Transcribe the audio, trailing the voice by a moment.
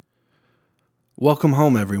Welcome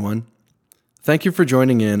home, everyone. Thank you for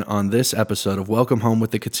joining in on this episode of Welcome Home with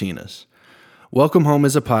the Katinas. Welcome Home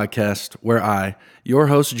is a podcast where I, your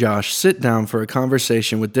host Josh, sit down for a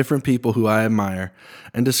conversation with different people who I admire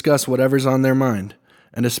and discuss whatever's on their mind,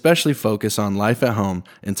 and especially focus on life at home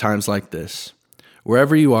in times like this.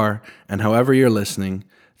 Wherever you are and however you're listening,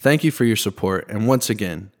 thank you for your support, and once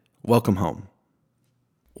again, welcome home.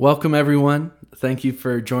 Welcome, everyone. Thank you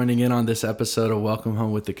for joining in on this episode of Welcome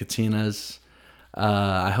Home with the Katinas.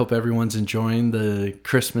 I hope everyone's enjoying the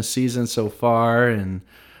Christmas season so far and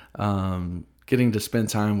getting to spend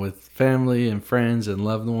time with family and friends and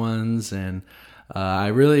loved ones. And I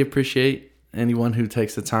really appreciate anyone who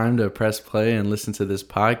takes the time to press play and listen to this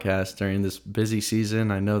podcast during this busy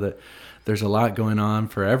season. I know that there's a lot going on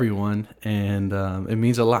for everyone, and it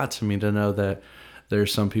means a lot to me to know that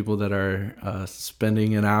there's some people that are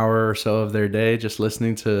spending an hour or so of their day just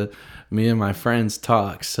listening to me and my friends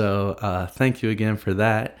talk. So thank you again for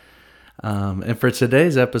that. And for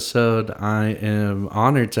today's episode, I am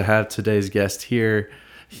honored to have today's guest here.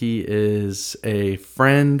 He is a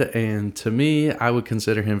friend, and to me, I would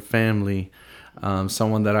consider him family.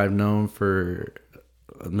 Someone that I've known for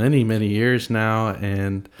many, many years now,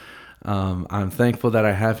 and I'm thankful that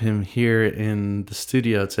I have him here in the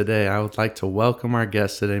studio today. I would like to welcome our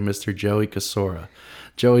guest today, Mr. Joey Casora.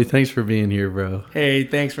 Joey, thanks for being here, bro. Hey,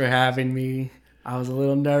 thanks for having me. I was a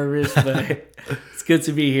little nervous, but it's good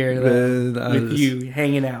to be here with you,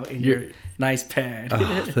 hanging out in your nice pad.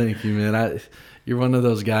 Oh, thank you, man. You're one of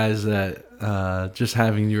those guys that just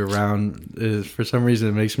having you around is, for some reason,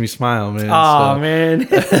 it makes me smile, man. Oh, man.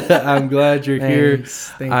 I'm glad you're here.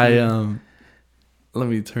 Thank you. Let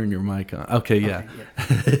me turn your mic on. Okay, yeah.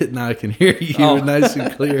 Now I can hear you nice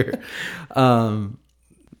and clear.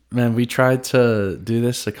 Man, we tried to do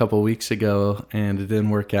this a couple weeks ago and it didn't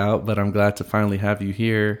work out, but I'm glad to finally have you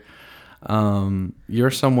here.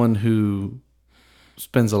 You're someone who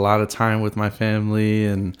spends a lot of time with my family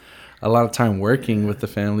and a lot of time working with the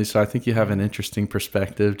family, so I think you have an interesting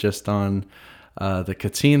perspective just on the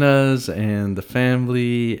Katinas and the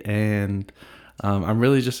family, and I'm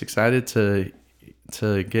really just excited to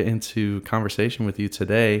get into conversation with you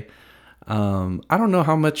today. I don't know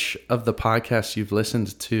how much of the podcast you've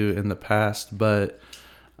listened to in the past, but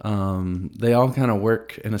they all kind of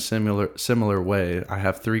work in a similar way. I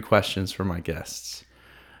have 3 questions for my guests,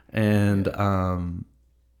 and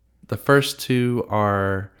the first 2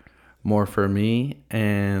 are more for me,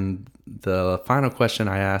 and the final question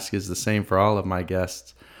I ask is the same for all of my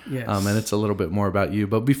guests. Yes. And it's a little bit more about you.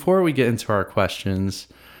 But before we get into our questions,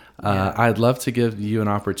 I'd love to give you an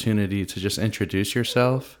opportunity to just introduce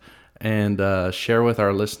yourself and share with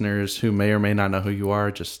our listeners who may or may not know who you are,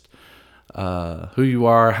 just who you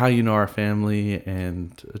are, how you know our family,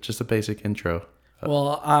 and just a basic intro.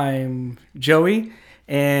 Well, I'm Joey,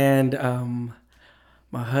 and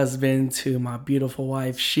my husband to my beautiful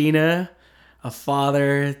wife, Sheena, a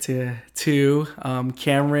father to 2,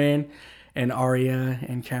 Cameron and Aria,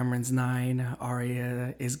 and Cameron's 9.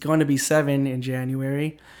 Aria is going to be 7 in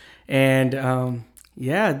January. And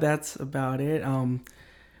that's about it.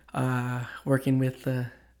 Working with the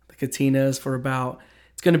Katinas for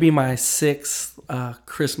it's going to be my 6th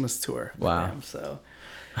Christmas tour. Wow. With them, so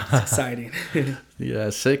it's exciting. Yeah,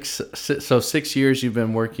 6 years you've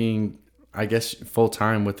been working, I guess, full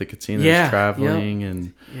time with the Katinas, traveling.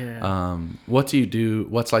 Yep. And what do you do?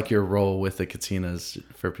 What's like your role with the Katinas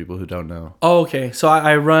for people who don't know? Oh, okay. So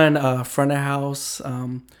I run front of house,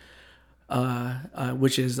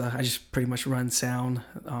 which is I just pretty much run sound,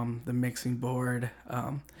 the mixing board,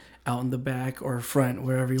 out in the back or front,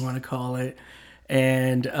 wherever you want to call it,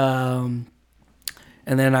 and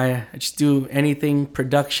then I just do anything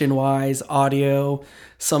production wise, audio,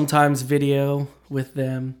 sometimes video with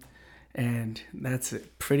them. And that's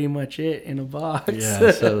pretty much it in a box.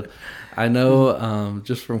 Yeah, so I know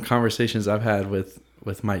just from conversations I've had with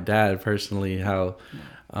my dad personally, how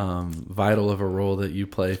vital of a role that you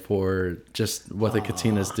play for just what the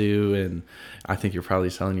Katinas do. And I think you're probably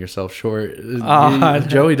selling yourself short.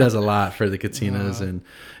 Joey does a lot for the Katinas, and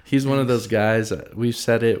he's one of those guys. We've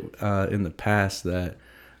said it in the past that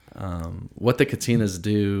what the Katinas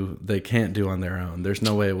do, they can't do on their own. There's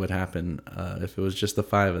no way it would happen if it was just the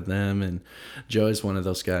 5 of them. And Joey's one of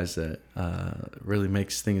those guys that really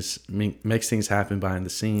makes things happen behind the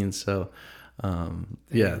scenes. So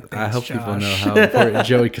Thanks, I hope Josh. people know how important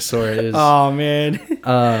Joey Casora is. Oh,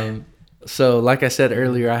 man. So like I said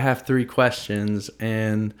earlier, I have 3 questions,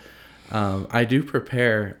 and I do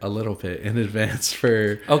prepare a little bit in advance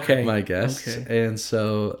for my guests. Okay. And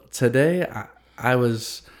so today I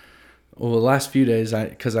was Well, the last few days,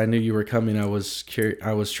 because I knew you were coming, I was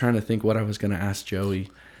trying to think what I was going to ask Joey,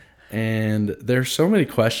 and there's so many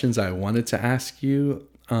questions I wanted to ask you.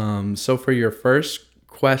 So for your first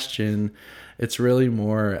question, it's really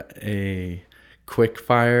more a quick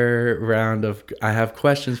fire round of. I have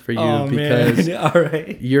questions for you because all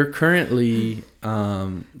right. you're currently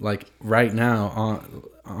like right now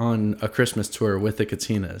on a Christmas tour with the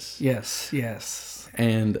Katinas. Yes.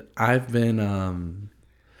 And I've been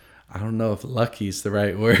I don't know if lucky's the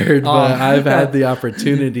right word, but I've had the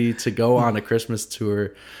opportunity to go on a Christmas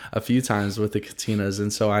tour a few times with the Katinas,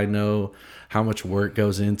 and so I know how much work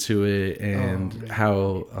goes into it and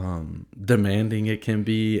how demanding it can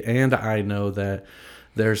be. And I know that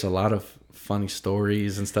there's a lot of funny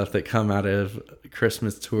stories and stuff that come out of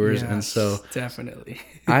Christmas tours. Yes, and so definitely.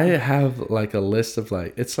 I have like a list of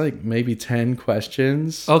it's like maybe 10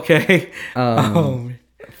 questions. Okay.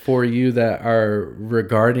 For you that are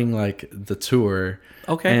regarding like the tour.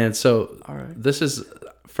 Okay. And so all right. This is,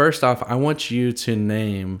 first off, I want you to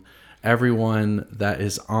name everyone that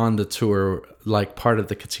is on the tour, like part of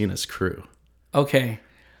the Katinas crew. Okay.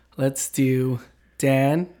 Let's do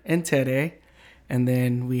Dan and Tede. And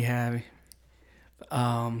then we have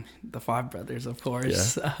the five brothers, of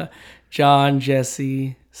course. Yeah. John,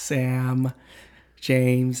 Jesse, Sam,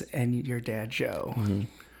 James, and your dad, Joe. Mm-hmm.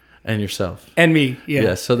 And yourself. And me, yeah.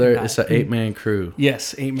 Yeah, so it's an 8-man crew.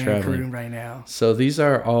 Yes, 8-man crew right now. So these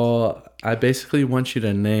are all, I basically want you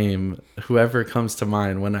to name whoever comes to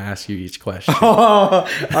mind when I ask you each question. Oh,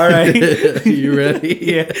 all right. You ready?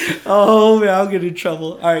 Yeah. Oh, man, I'll get in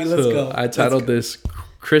trouble. All right, let's go. I titled this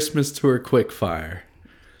Christmas Tour Quickfire.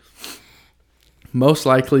 Most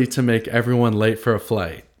likely to make everyone late for a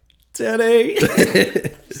flight. Tede.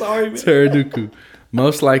 Sorry, man. Teraduku.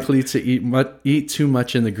 Most likely to eat too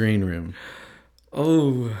much in the green room.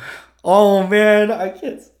 Oh man, I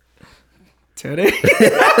can't. Tede.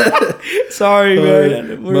 Sorry,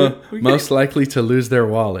 man. Most likely to lose their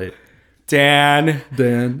wallet. Dan,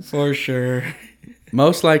 for sure.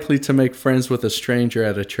 Most likely to make friends with a stranger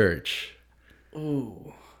at a church.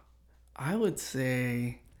 I would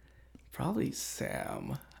say probably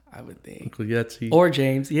Sam. I would think. Uncle Yeti. Or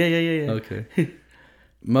James. Yeah. Okay.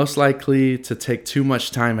 Most likely to take too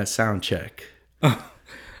much time at sound check.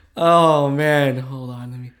 Oh man, hold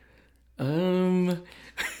on. Let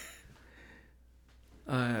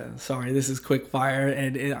me. Sorry, this is quick fire,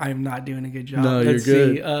 and I'm not doing a good job. No, Let's you're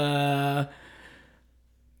good. See. Oh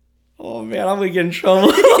man, I'm gonna get in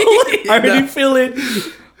trouble. I already feel it.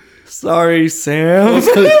 Sorry, Sam.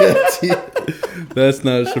 That's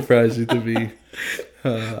not surprising to me.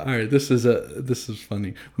 All right, this is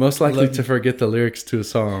funny. Most likely to forget the lyrics to a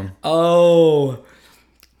song. Oh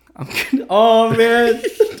man.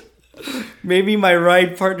 Maybe my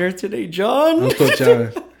ride partner today, John. Uncle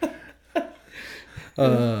John.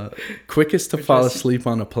 Quickest to fall asleep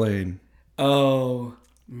on a plane. Oh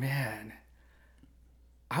man,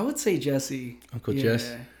 I would say Jesse. Uncle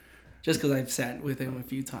Jess. Just because I've sat with him a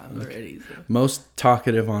few times already. So. Most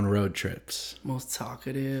talkative on road trips. Most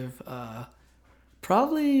talkative.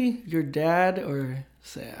 Probably your dad or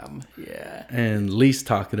Sam. Yeah. And least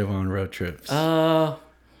talkative on road trips.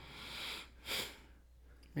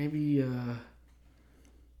 Maybe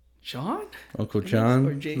John? Uncle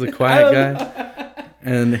John, the quiet guy.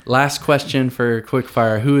 And last question for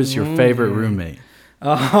quickfire. Who is your favorite roommate?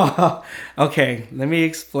 Oh, okay. Let me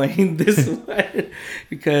explain this one.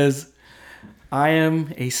 Because I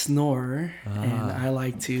am a snorer and I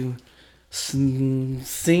like to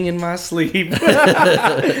sing in my sleep.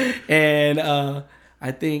 And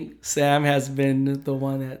I think Sam has been the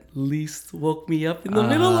one that least woke me up in the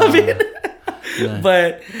middle of it. Nice.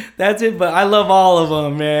 But that's it. But I love all of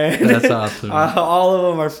them, man. That's awesome. All of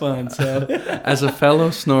them are fun. So, as a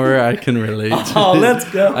fellow snorer, I can relate. Let's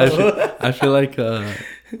go. I feel like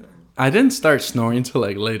I didn't start snoring till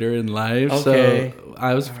like later in life. Okay. So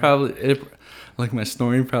I was probably like my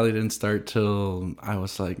snoring probably didn't start till I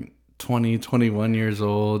was like 20, 21 years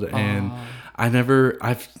old, and I've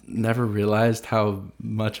never realized how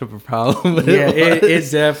much of a problem it was.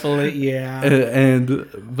 It's definitely,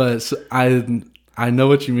 But I know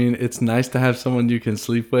what you mean. It's nice to have someone you can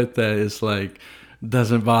sleep with that is like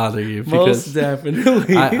doesn't bother you. Because most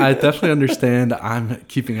definitely. I definitely understand I'm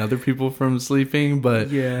keeping other people from sleeping, but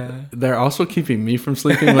they're also keeping me from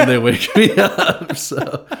sleeping when they wake me up.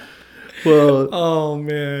 So. Well, oh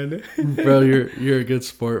man, bro, you're a good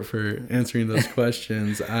sport for answering those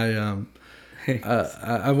questions. I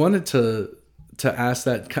wanted to ask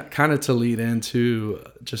that kind of to lead into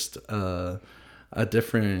just a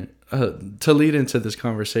different to lead into this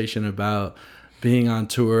conversation about being on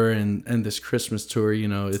tour and this Christmas tour, you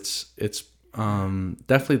know, it's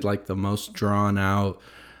definitely like the most drawn out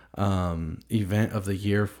event of the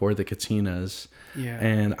year for the Katinas. Yeah.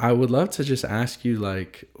 And I would love to just ask you,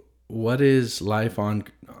 like, what is life on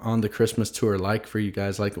the Christmas tour like for you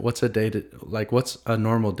guys? Like, what's a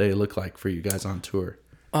normal day look like for you guys on tour?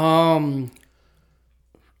 A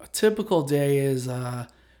typical day is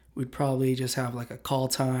we'd probably just have like a call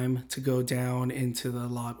time to go down into the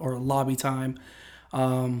lobby time.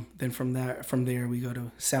 Then from there we go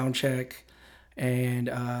to sound check, and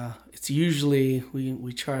it's usually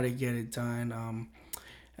we try to get it done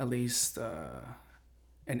at least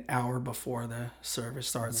an hour before the service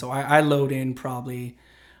starts. So I load in probably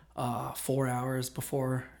 4 hours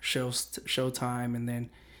before show time, and then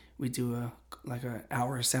we do an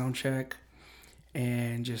hour sound check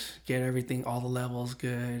and just get everything, all the levels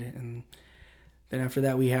good. And then after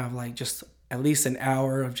that we have like just at least an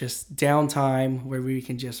hour of just downtime where we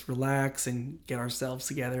can just relax and get ourselves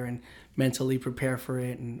together and mentally prepare for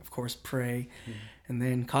it, and of course pray. And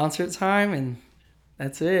then concert time, and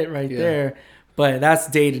that's it right there. But that's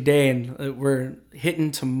day to day, and we're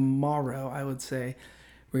hitting tomorrow. I would say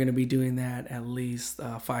we're going to be doing that at least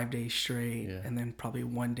 5 days straight, and then probably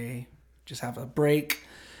one day just have a break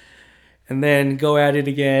and then go at it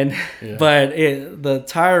again. But the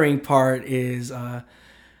tiring part is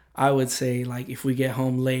I would say, like, if we get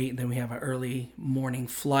home late, then we have an early morning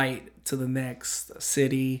flight to the next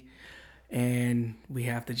city, and we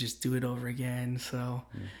have to just do it over again. So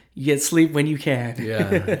you get sleep when you can.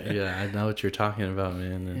 I know what you're talking about,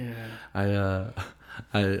 man. And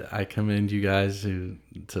I commend you guys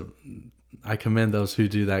I commend those who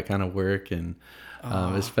do that kind of work, and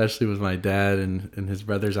especially with my dad and his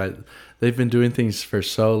brothers. They've been doing things for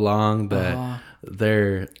so long that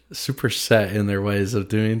they're super set in their ways of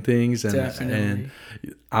doing things, and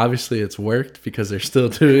obviously it's worked because they're still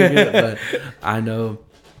doing it. But I know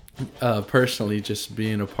personally, just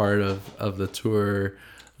being a part of the tour,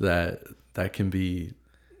 that can be,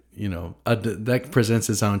 you know, that presents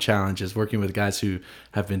its own challenges, working with guys who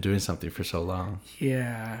have been doing something for so long.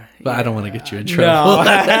 But I don't want to get you in trouble.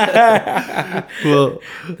 No.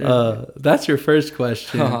 Well, that's your first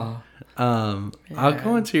question. I'll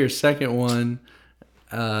go into your second one.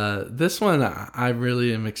 This one I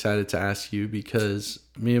really am excited to ask you, because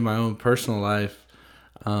me in my own personal life,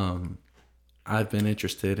 I've been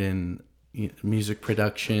interested in music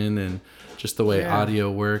production and just the way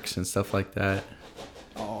audio works and stuff like that.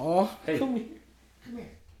 Oh, hey. Come here.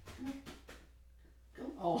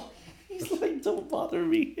 Oh, he's like, don't bother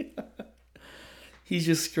me. He's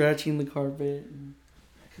just scratching the carpet.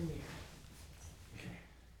 Come here. Okay.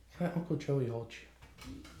 Can Uncle Joey hold you?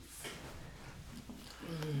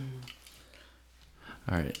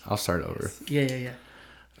 All right, I'll start over. Yeah.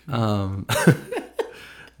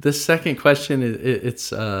 This second question,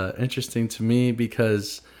 it's interesting to me,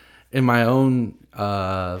 because in my own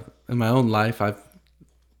life, I've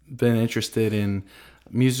been interested in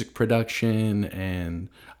music production and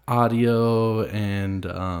audio, and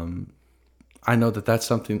I know that's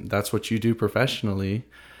what you do professionally.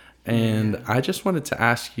 And I just wanted to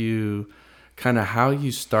ask you kind of how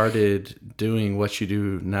you started doing what you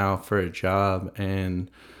do now for a job,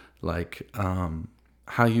 and like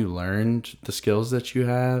how you learned the skills that you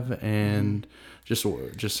have, and just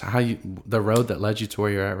how the road that led you to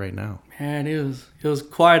where you're at right now. Man, it was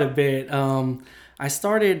quite a bit. I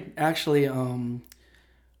started actually.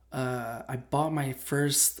 I bought my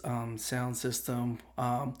first sound system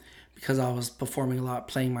because I was performing a lot,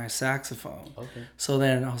 playing my saxophone. Okay. So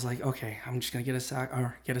then I was like, okay, I'm just gonna get a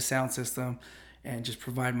sound system, and just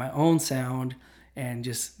provide my own sound and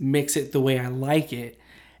just mix it the way I like it.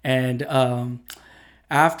 And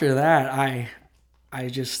after that, I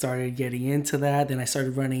just started getting into that. Then I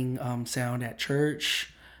started running sound at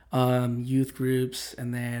church, youth groups,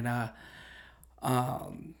 and then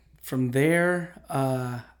from there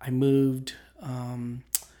I moved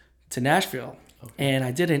to Nashville. Okay. And I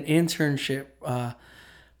did an internship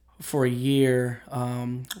for a year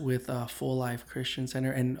with Full Life Christian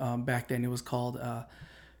Center, and back then it was called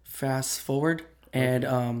Fast Forward, and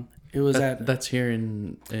it was that's here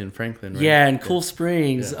in Franklin, right? Yeah, in Cool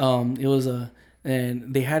Springs. Yeah. It was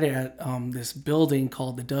and they had it at this building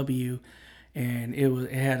called the W, and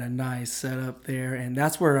it had a nice setup there, and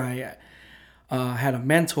that's where I had a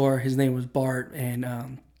mentor. His name was Bart,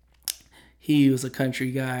 and he was a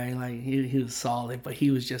country guy. Like he was solid, but he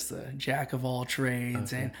was just a jack of all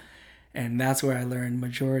trades. Okay. And that's where I learned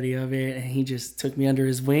majority of it. And he just took me under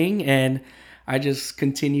his wing, and I just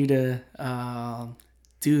continued to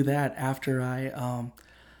do that after I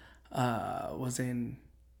was in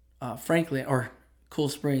Franklin or Cool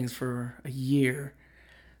Springs for a year.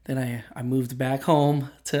 Then I moved back home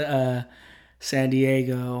to San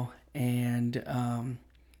Diego, and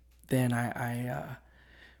then I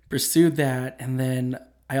pursued that, and then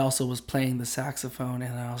I also was playing the saxophone,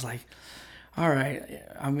 and I was like, all right,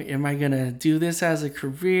 am I gonna do this as a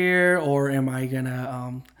career, or am I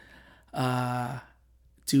gonna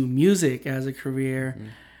do music as a career?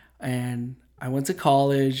 And I went to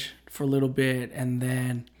college for a little bit, and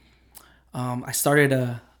then I started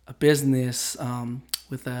a business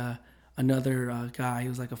with another guy who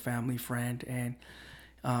was like a family friend, and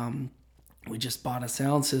we just bought a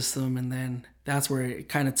sound system, and then that's where it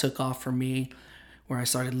kind of took off for me, where I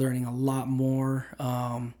started learning a lot more.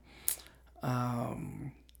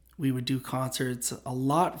 We would do concerts, a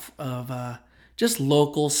lot of just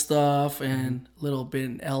local stuff and a little bit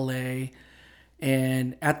in LA.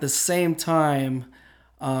 And at the same time,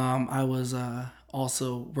 I was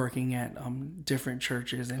also working at different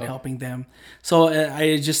churches and helping them. So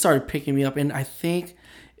I just started picking me up. And I think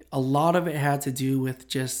a lot of it had to do with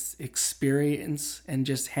just experience and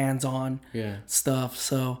just hands-on stuff.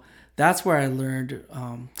 So that's where I learned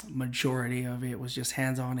majority of it was just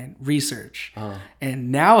hands-on and research.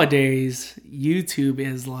 And nowadays, YouTube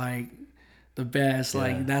is like the best.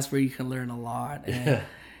 Like that's where you can learn a lot.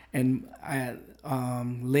 And I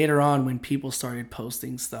later on, when people started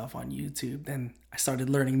posting stuff on YouTube, then I started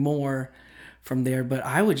learning more from there. But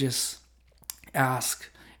I would just ask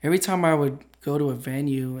every time I would go to a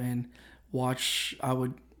venue and watch. I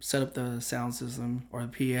would set up the sound system or the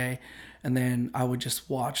PA, and then I would just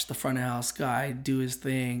watch the front of house guy do his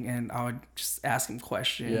thing, and I would just ask him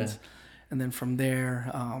questions. And then from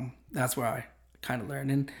there, that's where I kind of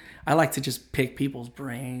learned. And I like to just pick people's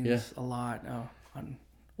brains a lot on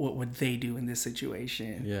what would they do in this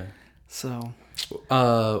situation. So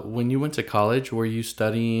when you went to college, were you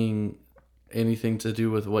studying anything to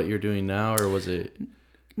do with what you're doing now, or was it?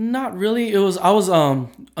 Not really. I was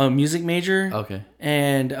a music major. Okay.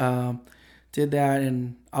 And did that,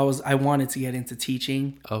 and I wanted to get into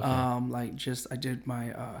teaching. Okay. I did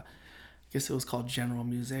my I guess it was called general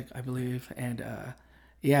music, I believe. And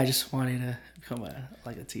I just wanted to become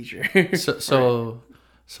a teacher. So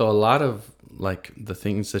a lot of like the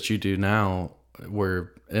things that you do now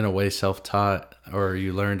were in a way self-taught, or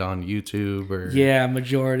you learned on YouTube, or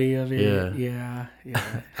majority of it. Yeah.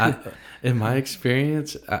 In my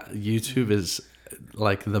experience, YouTube is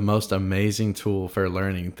like the most amazing tool for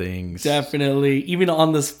learning things. Definitely, even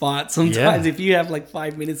on the spot. Sometimes if you have like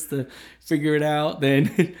 5 minutes to figure it out,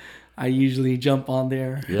 then I usually jump on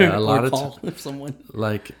there. Yeah, a lot of call someone.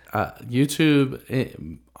 Like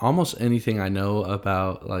YouTube, almost anything I know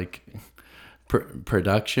about like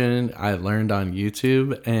production, I learned on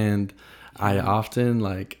YouTube, and I often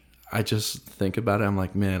I just think about it. I'm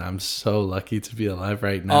like, man, I'm so lucky to be alive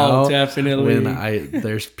right now. Oh, definitely. When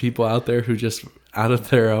there's people out there who just out of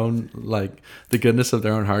their own, like the goodness of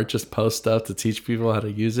their own heart, just post stuff to teach people how to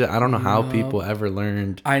use it. I don't know how people ever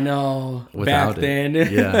learned. I know. Without back then.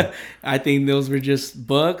 Yeah. I think those were just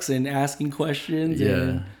books and asking questions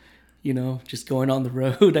and, just going on the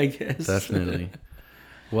road, I guess. Definitely.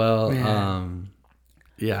 Well,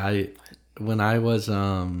 when I was,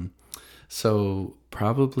 so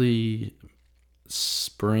probably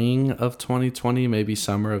spring of 2020, maybe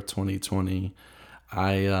summer of 2020,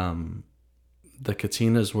 the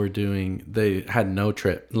Katinas they had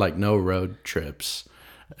no road trips.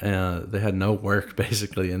 They had no work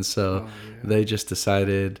basically. And so they just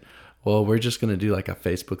decided, well, we're just going to do like a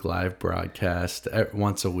Facebook Live broadcast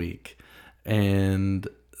once a week. And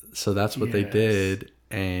so that's what they did.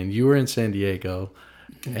 And you were in San Diego.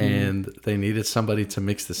 Mm-hmm. And they needed somebody to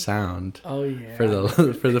mix the sound for the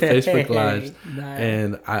Facebook Lives. Nice.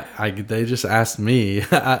 And they just asked me,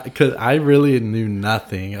 because I really knew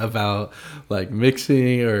nothing about like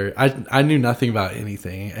mixing, or I knew nothing about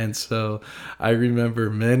anything. And so I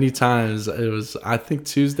remember many times, it was I think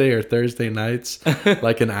Tuesday or Thursday nights,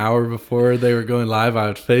 like an hour before they were going live, I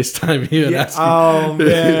would FaceTime you and ask you. Oh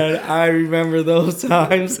man, I remember those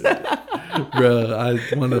times. Bro, I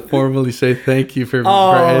want to formally say thank you for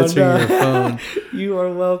answering your phone. You are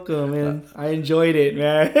welcome, man. I enjoyed it,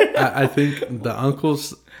 man. I think the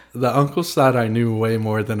uncles thought I knew way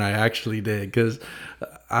more than I actually did, because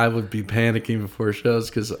I would be panicking before shows,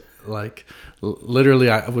 because like literally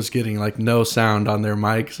I was getting like no sound on their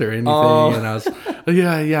mics or anything, and I was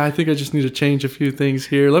I think I just need to change a few things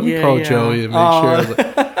here. Let me call Joey and make sure.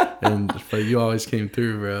 But you always came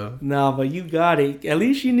through, bro. No, but you got it. At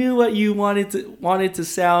least you knew what you wanted to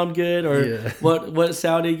sound good, or what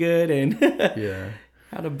sounded good, and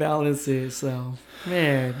how to balance it. So,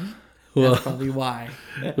 man. Well, That's probably why.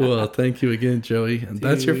 well, thank you again, Joey.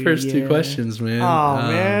 That's your first two questions, man. Oh,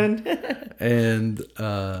 man. And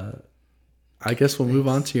I guess we'll move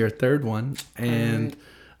on to your third one. And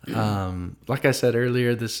like I said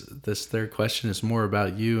earlier, this third question is more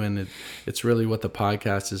about you, and it's really what the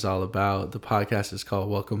podcast is all about. The podcast is called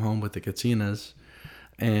Welcome Home with the Katinas.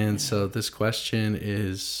 And so this question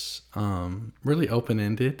is really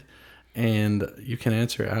open-ended, and you can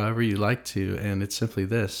answer it however you like to. And it's simply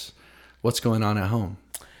this: what's going on at home?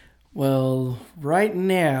 Well, right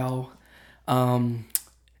now,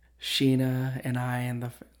 Sheena and I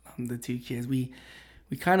and the two kids, we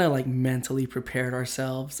kind of like mentally prepared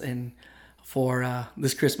ourselves and for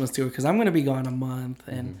this Christmas tour, because I'm going to be gone a month,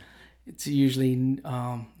 and it's usually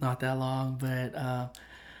not that long, but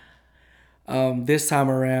this time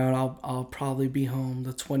around I'll probably be home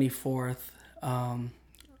the 24th,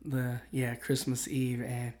 Christmas Eve,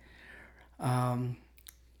 and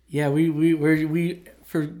we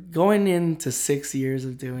for going into 6 years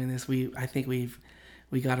of doing this, I think we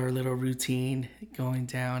got our little routine going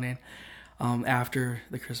down, and after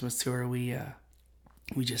the Christmas tour, we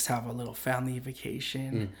just have a little family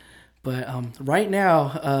vacation. But right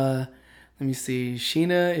now, let me see.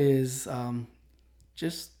 Sheena is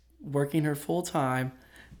just working her full time,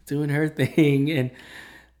 doing her thing,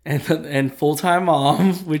 and full time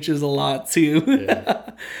mom, which is a lot too.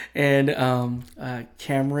 Yeah. And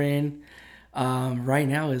Cameron, right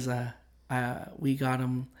now is we got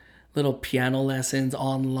him little piano lessons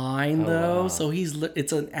online though. Wow. So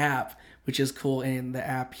it's an app, which is cool, and the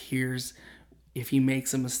app hears if he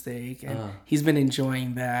makes a mistake, and he's been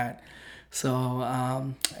enjoying that. So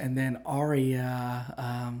and then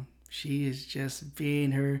Aria, she is just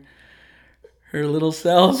being her little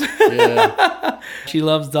self. Yeah. She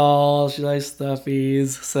loves dolls, she likes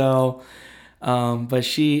stuffies. So but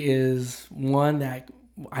she is one that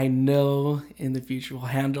I know in the future will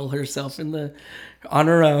handle herself on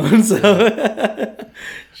her own. So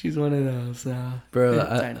she's one of those. So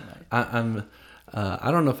bro,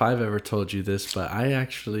 I don't know if I've ever told you this, but I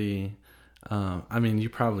actually, I mean, you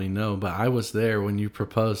probably know, but I was there when you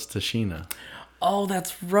proposed to Sheena. Oh,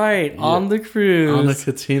 that's right. Yeah. On the cruise. On the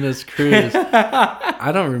Katina's cruise.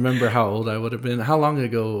 I don't remember how old I would have been. How long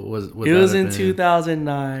ago would it was in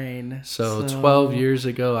 2009. So 12 years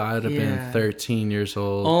ago, I would have been 13 years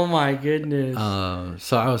old. Oh my goodness.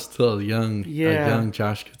 So I was still a young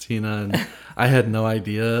Josh Katina, and I had no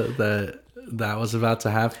idea that was about to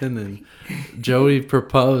happen. And Joey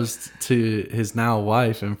proposed to his now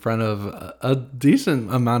wife in front of a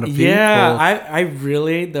decent amount of people. Yeah, I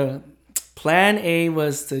really, the plan A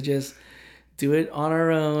was to just do it on our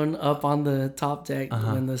own up on the top deck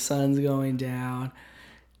when the sun's going down.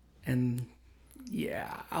 And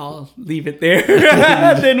yeah, I'll leave it there.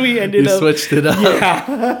 Then we ended up... switched it up.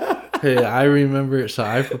 Yeah. Hey, I remember... So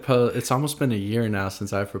I proposed... It's almost been a year now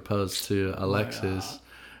since I proposed to Alexis. Wow.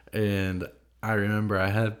 And I remember I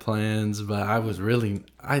had plans, but I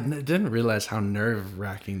didn't realize how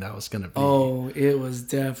nerve-wracking that was going to be. Oh, it was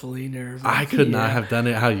definitely nerve-wracking. I could not have done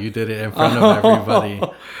it how you did it in front of everybody.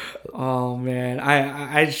 Oh man,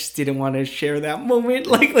 I just didn't want to share that moment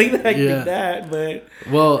like that. But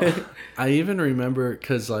well, I even remember,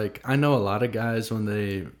 because like I know a lot of guys when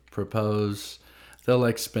they propose, they'll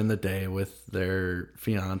like spend the day with their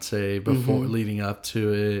fiance before leading up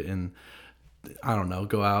to it, and I don't know,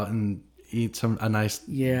 go out and eat a nice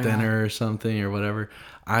dinner or something or whatever.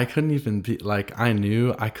 I couldn't even be like, I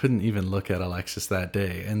knew I couldn't even look at Alexis that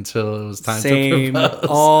day until it was time to propose.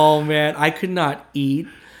 Oh man, I could not eat.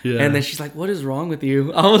 Yeah. And then she's like, "What is wrong with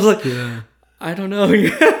you?" I was like, I don't know.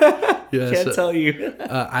 Can't tell you.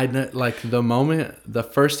 I like the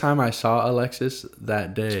first time I saw Alexis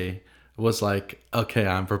that day was like, okay,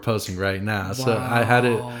 I'm proposing right now. Wow. So I had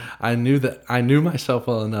it. I knew myself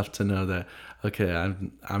well enough to know that, okay,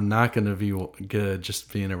 I'm not gonna be good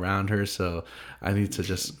just being around her, so I need to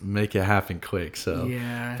just make it happen quick. So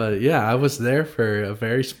but yeah, I was there for a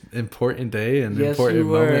very important day and important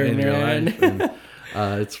moment in your life. And,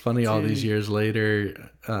 it's funny, all these years later,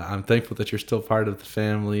 I'm thankful that you're still part of the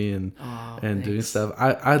family and doing stuff.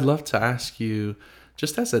 I'd love to ask you,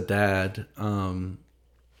 just as a dad,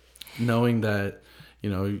 knowing that, you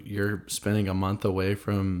know, you're spending a month away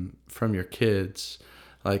from your kids,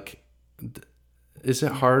 like, is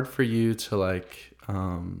it hard for you to like,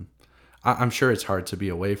 I'm sure it's hard to be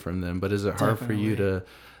away from them, but is it hard for you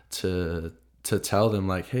to tell them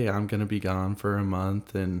like, hey, I'm going to be gone for a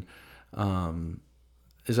month, and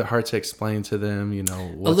is it hard to explain to them, you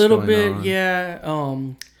know, what's a little going bit on? Yeah.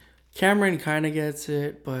 Cameron kind of gets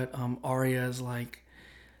it, but Aria is like,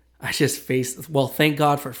 I just thank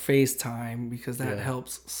God for FaceTime because that Yeah.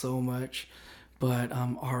 helps so much. But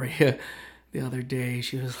Aria, the other day,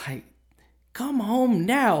 she was like, "Come home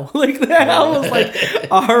now," like that. I was like,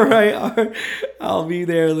 "All right, I'll be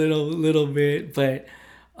there a little bit." But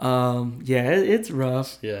yeah, it's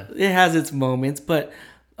rough. Yeah. It has its moments, but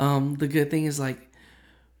the good thing is like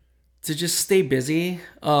to just stay busy.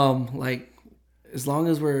 Like as long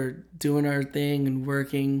as we're doing our thing and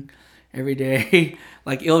working every day,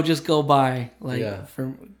 like it'll just go by like Yeah.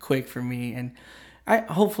 for quick for me, and I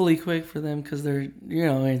hopefully quick for them because they're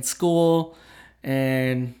in school,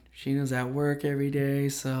 and Sheena's at work every day,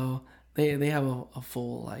 so they have a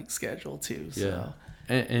full like schedule too. So. Yeah.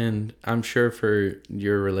 And I'm sure for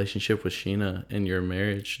your relationship with Sheena and your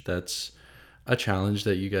marriage, that's a challenge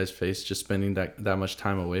that you guys face, just spending that much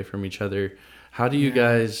time away from each other. How do you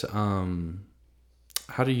guys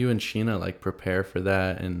how do you and Sheena like prepare for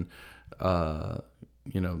that and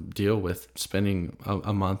deal with spending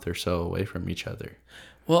a month or so away from each other?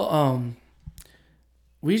 Well,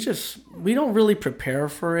 we don't really prepare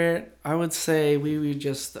for it. I would say we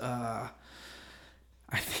just I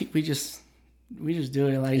think we just do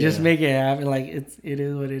it, like just make it happen, like it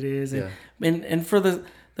is what it is. And for the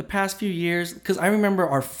past few years, because I remember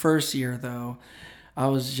our first year though, I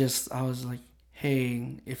was like,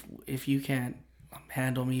 hey, if you can't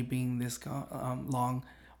handle me being this gone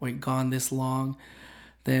this long,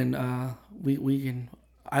 then we can.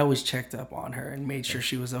 I always checked up on her and made sure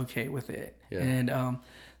she was okay with it. And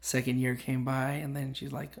second year came by, and then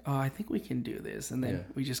she's like, "Oh, I think we can do this." And then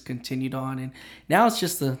we just continued on, and now it's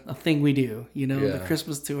just a thing we do. The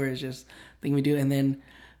Christmas tour is just a thing we do, and then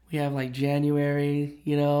we have like January.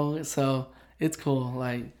 So it's cool.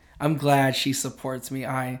 Like I'm glad she supports me.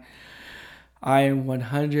 I am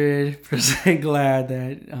 100% glad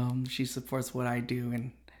that she supports what I do,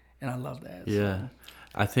 and I love that. Yeah, so.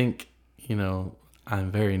 I think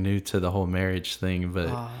I'm very new to the whole marriage thing, but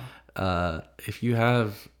if you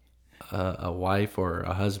have a wife or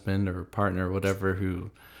a husband or a partner or whatever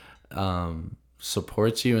who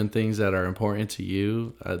supports you in things that are important to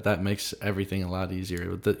you, that makes everything a lot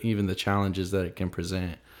easier with even the challenges that it can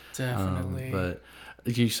present. Definitely. But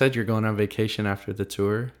you said you're going on vacation after the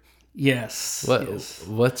tour. Yes.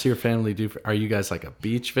 What's your family do? Are you guys like a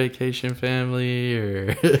beach vacation family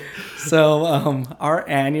or? So our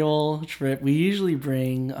annual trip, we usually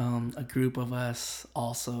bring a group of us,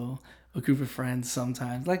 also a group of friends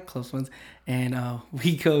sometimes, like close ones, and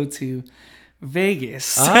we go to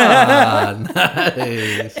Vegas.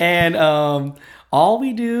 Nice. And all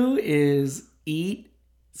we do is eat,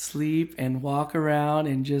 sleep, and walk around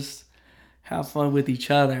and just have fun with each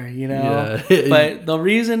other, Yeah. But the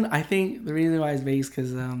reason why it's Vegas,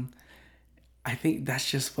 because I think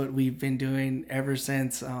that's just what we've been doing ever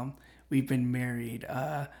since we've been married.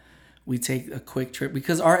 We take a quick trip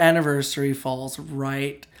because our anniversary falls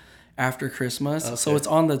right after Christmas, so it's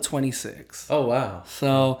on the 26th. Oh wow!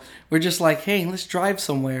 So we're just like, hey, let's drive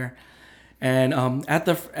somewhere. And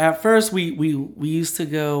at first we used to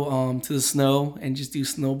go to the snow and just do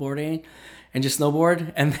snowboarding and just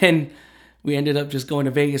snowboard, and then we ended up just going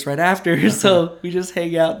to Vegas right after. So we just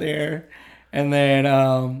hang out there, and then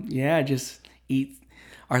just eat.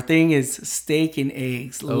 Our thing is steak and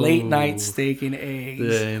eggs, late night steak and eggs.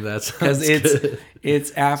 Dang, that's because it's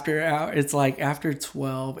after hour. It's like after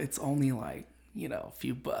 12. It's only like a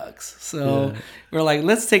few bucks. So we're like,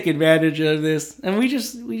 let's take advantage of this, and we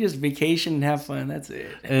just vacation and have fun. That's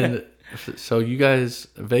it. And so you guys,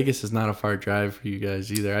 Vegas is not a far drive for you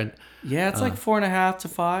guys either. It's like 4.5 to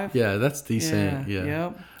 5. Yeah, that's decent. Yeah.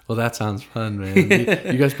 Yep. Well, that sounds fun, man.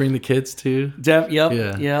 You guys bring the kids too?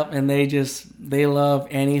 Yep. And they love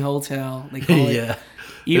any hotel. They call it.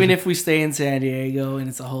 Even if we stay in San Diego and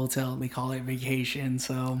it's a hotel, they call it vacation.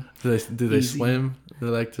 So do they swim? They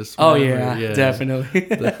like to swim. Oh yeah. Definitely.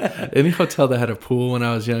 Any hotel that had a pool when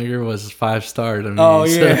I was younger was 5-star to me. Oh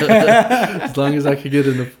yeah. So, as long as I could get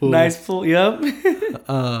in the pool. Nice pool. Yep.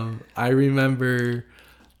 I remember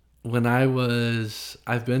when I've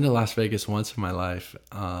been to Las Vegas once in my life,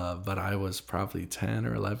 but I was probably 10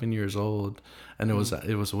 or 11 years old, and it was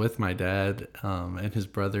with my dad and his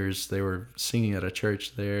brothers. They were singing at a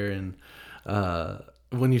church there, and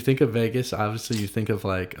when you think of Vegas, obviously you think of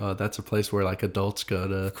like, oh, that's a place where like adults go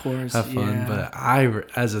to have fun. Yeah. But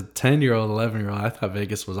as a 10-year-old, 11-year-old, I thought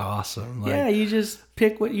Vegas was awesome. Like, you just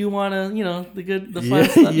pick what you want to, the fun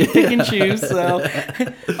stuff. You pick and choose. So,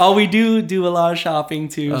 we do a lot of shopping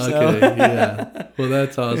too. Okay, yeah. Well,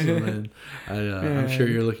 that's awesome, man. I'm sure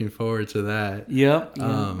you're looking forward to that. Yep.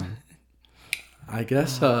 I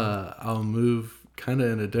guess I'll move kind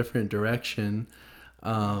of in a different direction.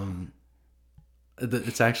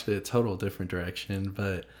 it's actually a total different direction,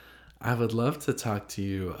 but I would love to talk to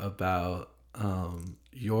you about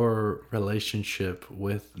your relationship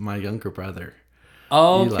with my younger brother,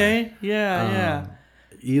 Oh, Eli. okay. Yeah.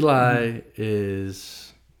 Eli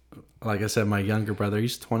is, like I said, my younger brother.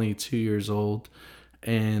 He's 22 years old.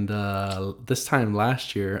 And this time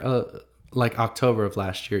last year, like October of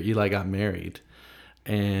last year, Eli got married.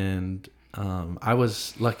 And I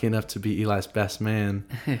was lucky enough to be Eli's best man.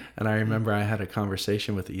 And I remember I had a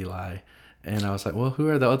conversation with Eli. And I was like, well, who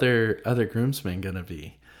are the other groomsmen going to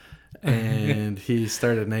be? And he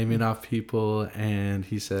started naming off people. And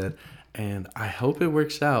he said, and I hope it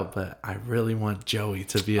works out, but I really want Joey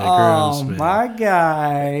to be a groomsman. Oh, my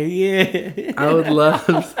guy. Yeah. I would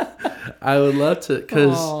love to,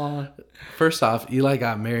 because first off, Eli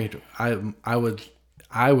got married. I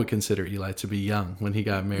would consider Eli to be young when he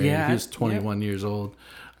got married. Yeah, He was 21 years old.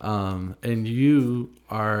 And you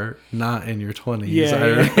are not in your 20s. Yeah, I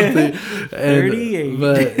yeah. really, 38.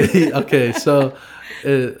 But okay, so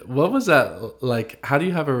what was that like? How do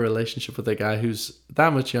you have a relationship with a guy who's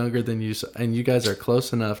that much younger than you, and you guys are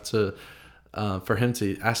close enough to for him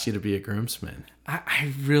to ask you to be a groomsman?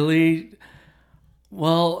 I really,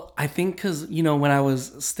 well, I think because, when I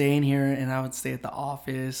was staying here and I would stay at the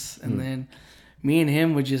office, and then me and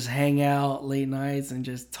him would just hang out late nights and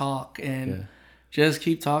just talk and just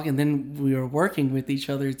keep talking. Then we were working with each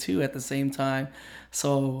other too at the same time.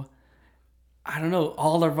 So I don't know,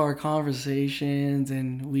 all of our conversations,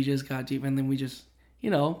 and we just got deep, and then we just,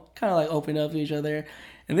 kind of like opened up to each other.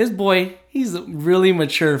 And this boy, he's really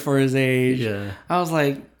mature for his age. Yeah. I was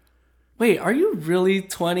like, wait, are you really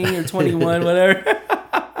 20 or 21, whatever?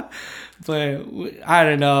 But I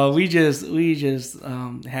don't know. We just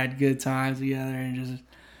had good times together and just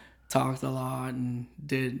talked a lot and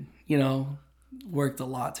did, worked a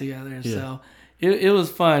lot together. Yeah. So it was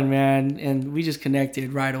fun, man. And we just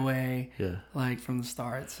connected right away. Yeah. Like from the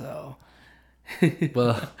start. So.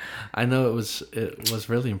 Well, I know it was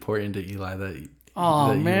really important to Eli that you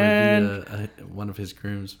would be one of his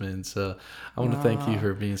groomsmen. So I want to thank you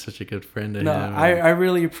for being such a good friend to him. I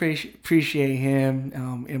really appreciate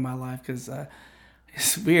him in my life, because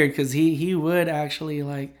it's weird, because he would actually,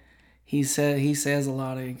 like, he says a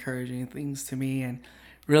lot of encouraging things to me, and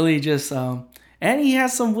really just and he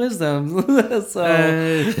has some wisdom. So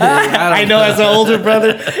I know, as an older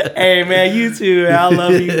brother, hey man, you too, man. I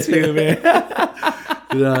love you too, man.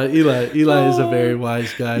 Eli is a very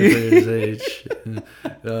wise guy for his age.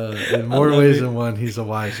 In more ways than one, he's a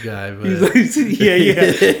wise guy. But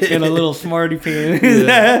in a little smarty pants.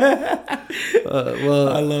 Well,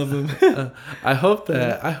 I love him. I hope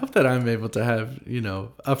that I'm able to have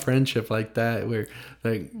a friendship like that, where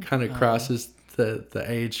that kind of crosses the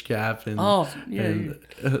age gap. And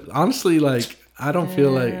honestly, like, I don't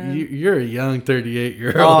feel like you're a young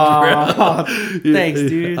 38-year-old. Thanks,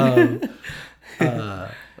 dude.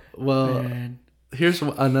 Well, man, here's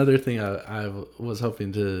another thing I was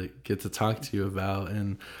hoping to get to talk to you about,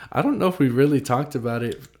 and I don't know if we really talked about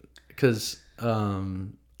it, because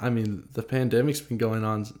the pandemic's been going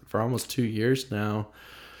on for almost 2 years now,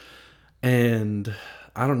 and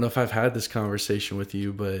I don't know if I've had this conversation with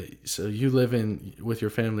you, but so you live with your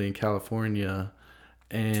family in California,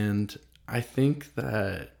 and I think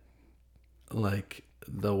that, like,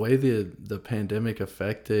 the way the pandemic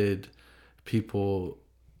affected people,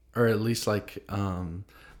 or at least like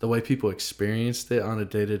the way people experienced it on a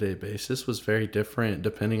day-to-day basis, was very different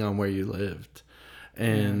depending on where you lived.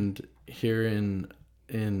 And here in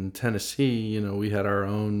Tennessee, we had our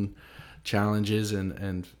own challenges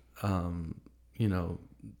and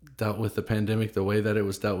dealt with the pandemic the way that it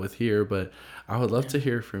was dealt with here. But I would love to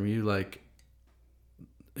hear from you, like,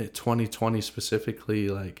 2020 specifically,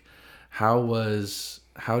 like, how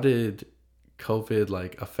did COVID,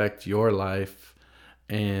 like, affect your life,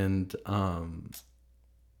 and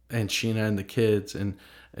Sheena and the kids, and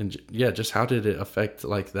just how did it affect,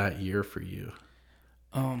 like, that year for you?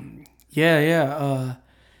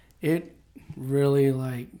 It really,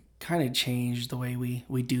 like, kind of changed the way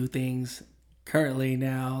we do things currently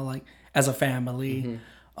now, like, as a family.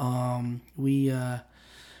 I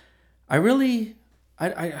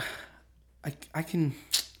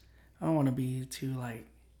don't want to be too, like,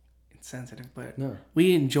 insensitive, but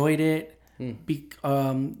we enjoyed it. We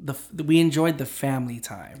enjoyed the family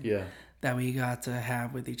time that we got to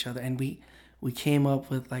have with each other, and we came up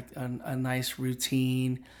with, like, a nice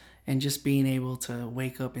routine, and just being able to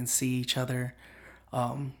wake up and see each other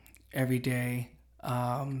every day,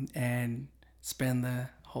 and spend the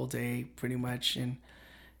whole day pretty much, and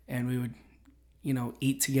we would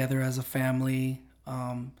eat together as a family,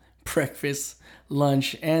 breakfast,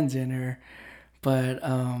 lunch, and dinner. But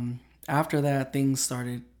after that, things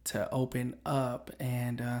started to open up,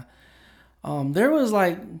 and there was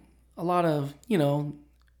like a lot of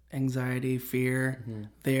anxiety, fear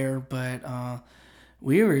there, but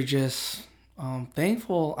we were just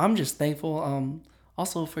thankful. I'm just thankful.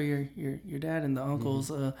 Also for your dad and the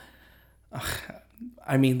uncles.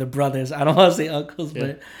 I mean the brothers. I don't want to say uncles,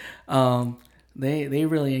 but they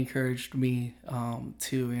really encouraged me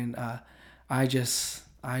too, and I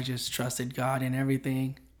just trusted God in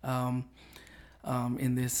everything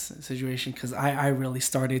in this situation, because I really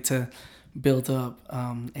started to build up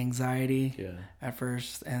anxiety at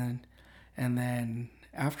first, and then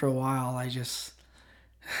after a while I just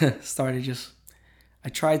started I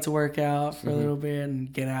tried to work out for a little bit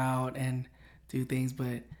and get out and do things,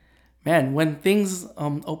 but man, when things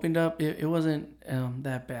opened up, it wasn't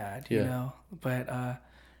that bad, you know. But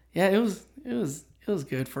it was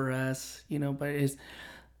good for us, but it's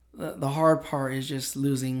the hard part is just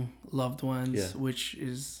losing loved ones, which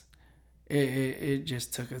is it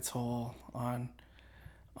just took a toll on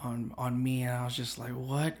me, and I was just like,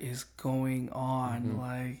 what is going on?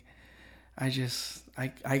 Like I just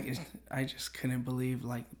couldn't believe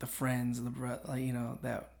like the friends,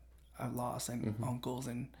 that I lost, and uncles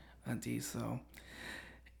and aunties. So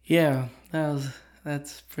yeah,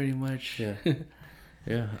 that's pretty much I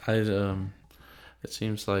it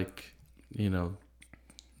seems like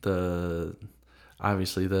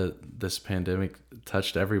obviously this pandemic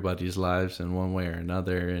touched everybody's lives in one way or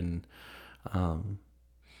another, and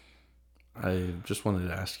I just wanted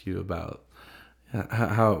to ask you about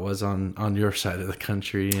how it was on your side of the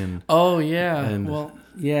country. And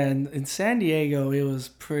in San Diego it was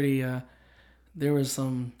pretty there was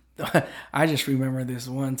some I just remember this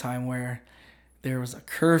one time where there was a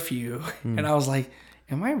curfew and I was like,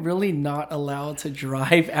 am I really not allowed to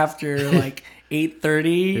drive after like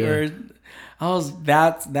 8:30 or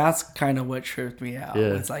that's kind of what tripped me out.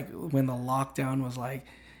 It's like when the lockdown was like,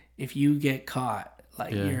 if you get caught,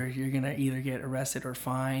 like you're gonna either get arrested or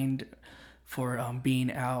fined for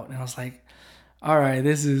being out. And I was like, all right,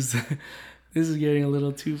 this is getting a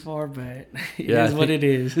little too far, but it is what it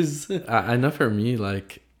is. I know for me,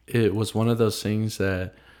 like, it was one of those things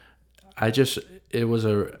that I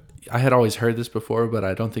had always heard this before, but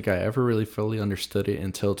I don't think I ever really fully understood it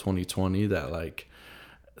until 2020, that like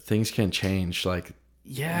things can change, like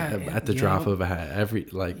at the drop of a hat.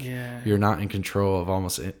 You're not in control of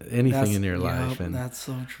almost anything in your life, and that's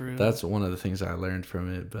so true. That's one of the things I learned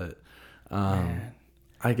from it. But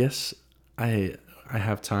I guess we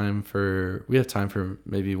have time for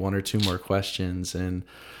maybe one or two more questions, and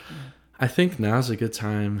I think now's a good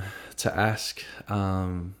time to ask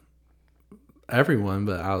everyone,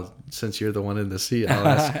 but since you're the one in the seat, I'll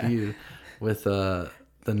ask you. With the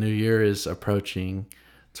new year is approaching,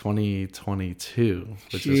 2022,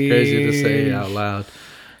 which is crazy to say out loud.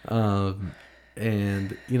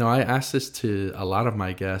 And I asked this to a lot of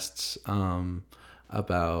my guests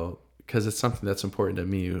about, because it's something that's important to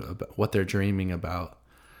me, about what they're dreaming about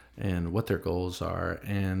and what their goals are.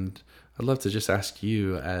 And I'd love to just ask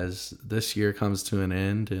you, as this year comes to an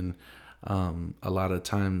end, and a lot of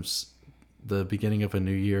times the beginning of a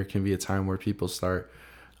new year can be a time where people can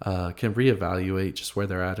reevaluate just where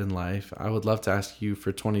they're at in life. I would love to ask you,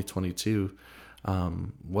 for 2022,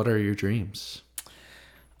 what are your dreams?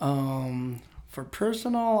 For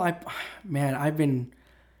personal, I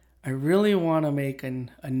really want to make a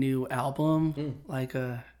new album, like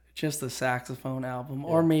just a saxophone album,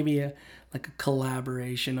 or maybe a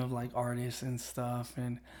collaboration of like artists and stuff.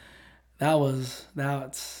 And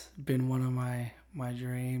that's been one of my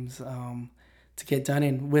dreams to get done.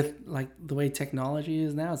 And with like the way technology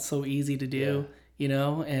is now, it's so easy to do,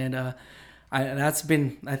 and I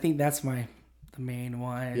think that's the main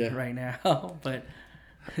one right now. But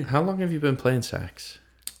how long have you been playing sax?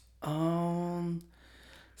 Since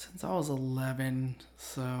I was 11.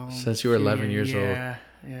 So since you were 11 years old. Yeah.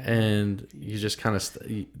 And you just kind of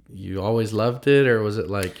you always loved it, or was it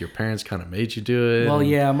like your parents kind of made you do it? Well,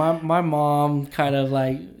 my mom kind of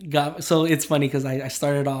like got. So it's funny because I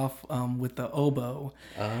started off with the oboe,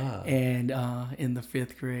 and in the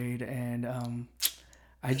 5th grade, and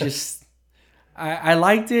I just I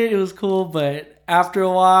liked it. It was cool, but after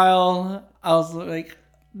a while, I was like,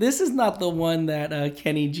 this is not the one that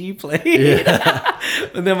Kenny G played. Yeah.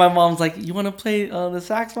 And then my mom's like, you want to play the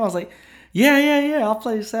saxophone? I was like, yeah, I'll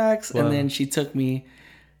play sax. Wow. And then she took me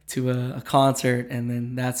to a concert, and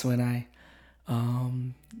then that's when I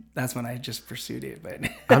just pursued it. But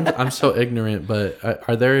I'm so ignorant, but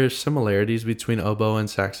are there similarities between oboe and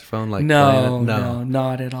saxophone? Like no,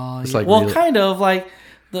 not at all. It's like kind of like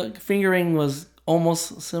the fingering was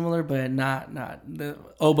almost similar, but not. The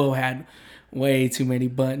oboe had way too many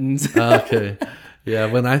buttons. Okay. Yeah,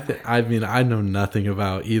 when I mean, I know nothing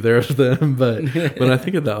about either of them, but when I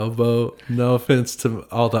think of the oboe, no offense to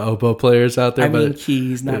all the oboe players out there, I mean but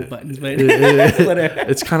keys, not buttons, but whatever.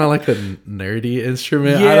 It's kind of like a nerdy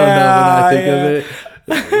instrument. I don't know when I think of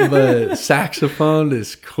it, but saxophone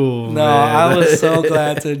is cool. No, man. I was so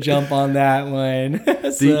glad to jump on that one.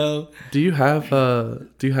 Do you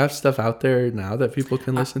have stuff out there now that people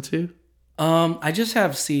can listen to? I just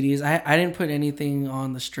have CDs. I didn't put anything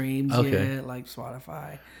on the streams yet, like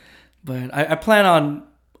Spotify. But I plan on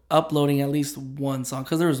uploading at least one song,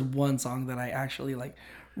 because there was one song that I actually like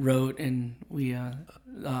wrote and we a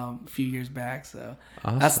few years back. So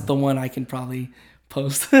Awesome. That's the one I can probably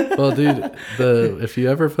post. Well, dude, if you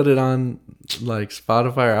ever put it on like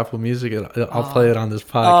Spotify or Apple Music, I'll play it on this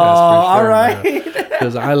podcast for sure. All right.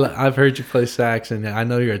 Because I've heard you play sax, and I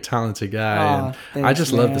know you're a talented guy. And thanks, I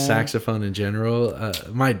just love the man. saxophone in general.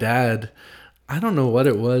 My dad, I don't know what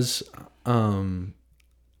it was.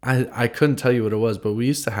 I couldn't tell you what it was, but we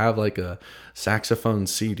used to have like a saxophone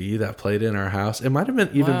CD that played in our house. It might have been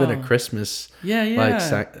been a Christmas,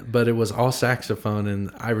 but it was all saxophone. And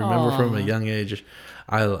I remember from a young age,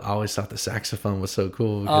 I always thought the saxophone was so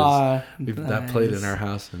cool because that played in our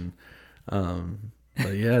house. And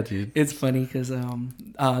but yeah, dude, it's funny because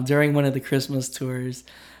during one of the Christmas tours,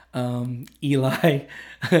 Eli,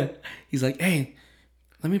 he's like, "Hey,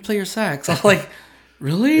 let me play your sax." I was like,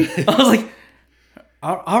 "Really?" I was like,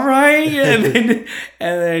 all right. And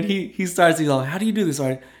then he starts, he's all, "How do you do this?"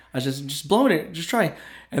 I was just blowing it, just try.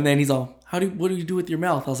 And then he's all, what do you do with your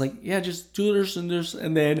mouth? I was like, "Yeah, just do this and this."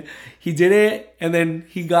 And then he did it, and then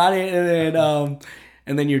he got it,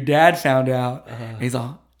 and then your dad found out, and he's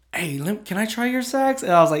all, "Hey, can I try your sax?"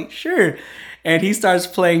 And I was like, "Sure." And he starts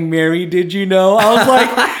playing "Mary, Did You Know?" I was like,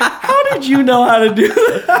 "How did you know how to do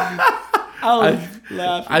that?" I was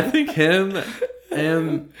laughing. I think him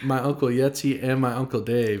and my Uncle Yeti and my Uncle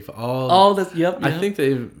Dave yep. I think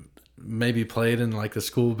they maybe played in like the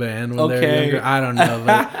school band when they were younger. I don't know,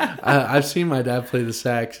 but I've seen my dad play the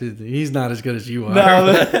sax. He's not as good as you are. No,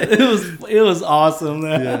 it was awesome.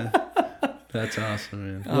 Yeah, that's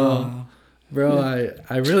awesome, man. Well, bro,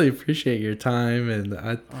 I really appreciate your time, and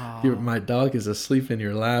my dog is asleep in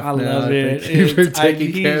your lap. I now. love it. Thank you for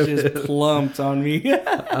taking care of He's it. just plumped on me.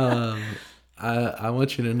 I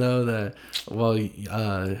want you to know that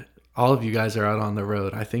all of you guys are out on the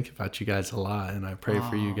road. I think about you guys a lot, and I pray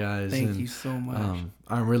for you guys. Thank you so much.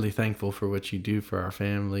 I'm really thankful for what you do for our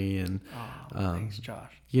family, and thanks,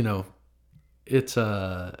 Josh. You know, it's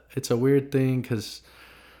a weird thing because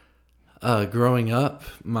growing up,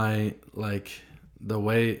 the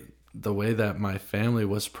way that my family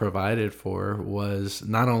was provided for was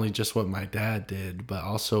not only just what my dad did, but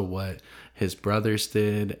also what his brothers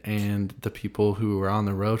did and the people who were on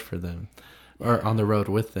the road for them or on the road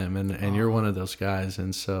with them. And you're one of those guys.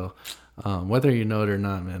 And so whether you know it or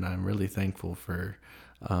not, man, I'm really thankful for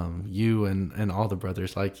you and all the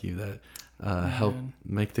brothers like you that help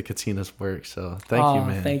make the Katinas work. So thank you,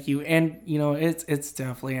 man. Thank you. And it's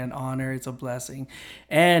definitely an honor. It's a blessing,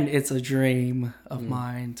 and it's a dream of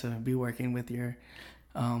mine to be working with your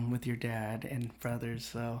dad and brothers.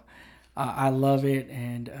 So I love it.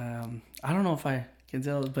 And I don't know if I can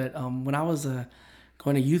tell, but when I was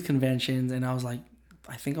going to youth conventions, and I was like,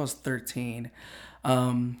 I think I was 13,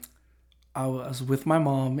 I was with my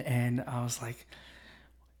mom, and I was like,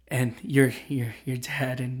 and your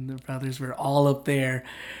dad and the brothers were all up there,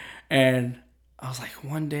 and I was like,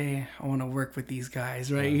 one day I want to work with these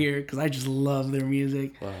guys right here, because I just love their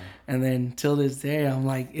music. Wow. And then till this day, I'm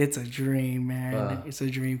like, it's a dream, man. Wow. It's a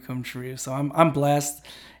dream come true. So I'm blessed,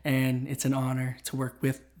 and it's an honor to work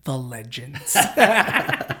with the legends.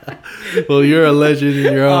 Well, you're a legend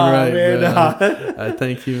in your own right, man. I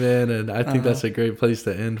thank you, man, and I think that's a great place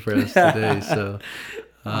to end for us today. So.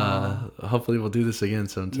 Hopefully we'll do this again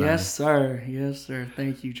sometime. Yes, sir.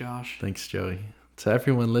 Thank you, Josh. Thanks, Joey. To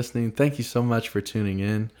everyone listening, thank you so much for tuning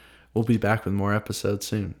in. We'll be back with more episodes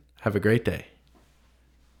soon. Have a great day.